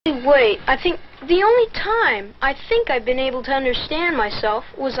wait. I think the only time I think I've been able to understand myself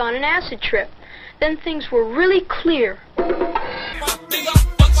was on an acid trip. Then things were really clear.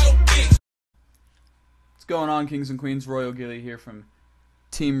 What's going on, kings and queens? Royal Ghillie here from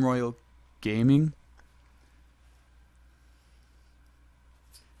Team Royal Gaming.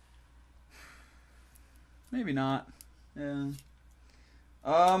 Maybe not. Yeah.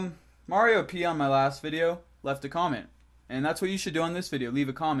 Mario P on my last video left a comment. And that's what you should do on this video. Leave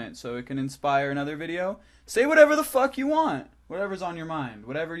a comment so it can inspire another video. Say whatever the fuck you want. Whatever's on your mind.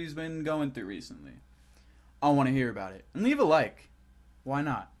 Whatever you've been going through recently. I want to hear about it. And leave a like. Why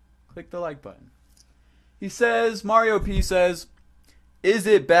not? Click the like button. He says, Mario P says, is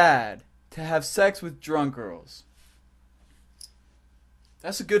it bad to have sex with drunk girls?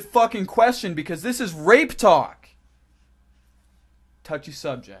 That's a good fucking question because this is rape talk. Touchy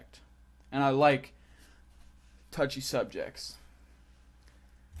subject. And I like touchy subjects.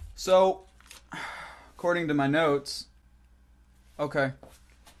 So, according to my notes, okay.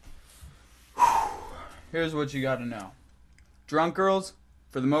 Here's what you gotta know. Drunk girls,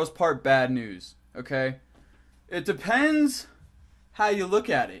 for the most part, bad news. Okay? It depends how you look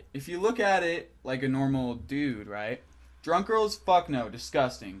at it. If you look at it like a normal dude, right? Drunk girls, fuck no,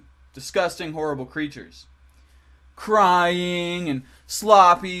 disgusting. Disgusting, horrible creatures. Crying and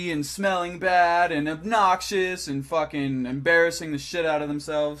sloppy and smelling bad and obnoxious and fucking embarrassing the shit out of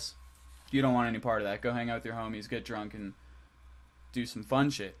themselves. You don't want any part of that. Go hang out with your homies, get drunk, and do some fun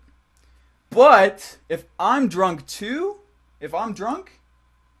shit. But if I'm drunk too, if I'm drunk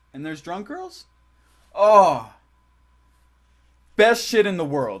and there's drunk girls, oh, best shit in the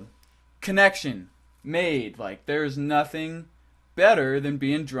world. Connection made. Like, there's nothing better than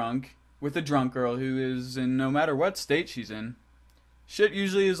being drunk with a drunk girl who is in no matter what state she's in. Shit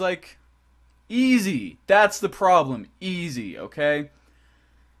usually is like easy. That's the problem. Easy, okay?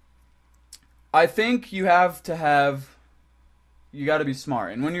 I think you gotta be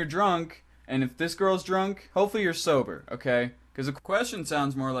smart. And when you're drunk, and if this girl's drunk, hopefully you're sober, okay? Because the question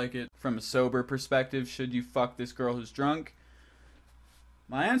sounds more like it from a sober perspective. Should you fuck this girl who's drunk?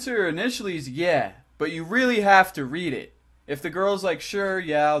 My answer initially is yeah, but you really have to read it. If the girl's like, sure,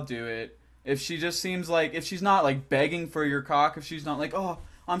 yeah, I'll do it. If she just seems like, if she's not like begging for your cock, if she's not like, oh,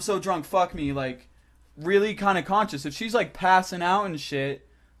 I'm so drunk, fuck me, like, really kind of conscious. If she's like passing out and shit,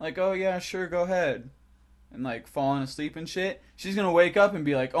 like, oh yeah, sure, go ahead. And like falling asleep and shit, she's gonna wake up and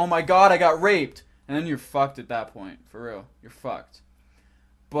be like, oh my god, I got raped. And then you're fucked at that point, for real. You're fucked.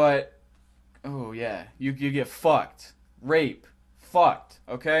 But, oh yeah, you get fucked. Rape. Fucked,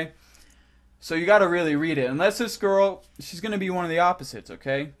 okay? So you gotta really read it. Unless this girl, she's gonna be one of the opposites,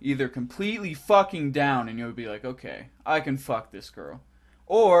 okay? Either completely fucking down and you'll be like, okay, I can fuck this girl.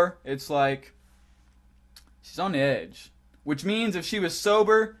 Or, it's like, she's on the edge. Which means if she was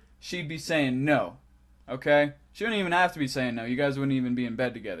sober, she'd be saying no, okay? She wouldn't even have to be saying no. You guys wouldn't even be in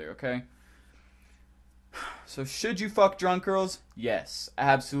bed together, okay? So should you fuck drunk girls? Yes,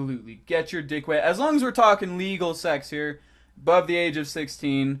 absolutely. Get your dick wet. As long as we're talking legal sex here, above the age of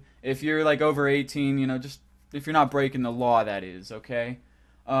 16, if you're like over 18, you know, just if you're not breaking the law, that is, okay?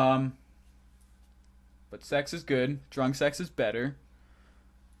 But sex is good. Drunk sex is better.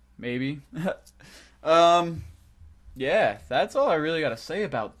 Maybe. Yeah, that's all I really gotta say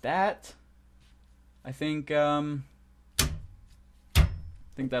about that. I think that'll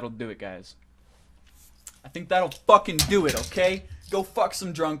do it, guys. I think that'll fucking do it, okay? Go fuck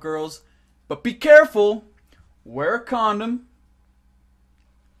some drunk girls. But be careful. Wear a condom.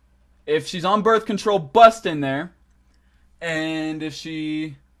 If she's on birth control, bust in there. And if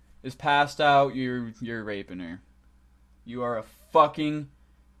she is passed out, you're raping her. You are a fucking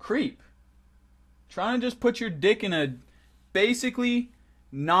creep. Trying to just put your dick in a basically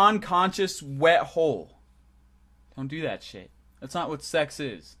non-conscious wet hole. Don't do that shit. That's not what sex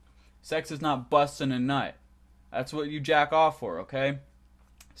is. Sex is not busting a nut. That's what you jack off for, okay?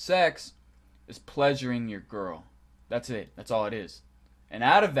 Sex is pleasuring your girl. That's it. That's all it is. And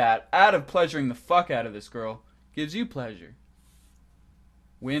out of that, out of pleasuring the fuck out of this girl, gives you pleasure.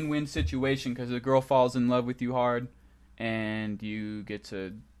 Win-win situation because the girl falls in love with you hard and you get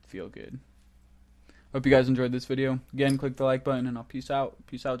to feel good. Hope you guys enjoyed this video. Again, click the like button and I'll peace out.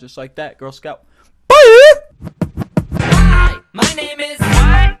 Peace out just like that. Girl Scout. Bye! Hi, my name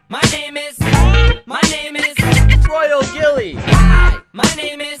is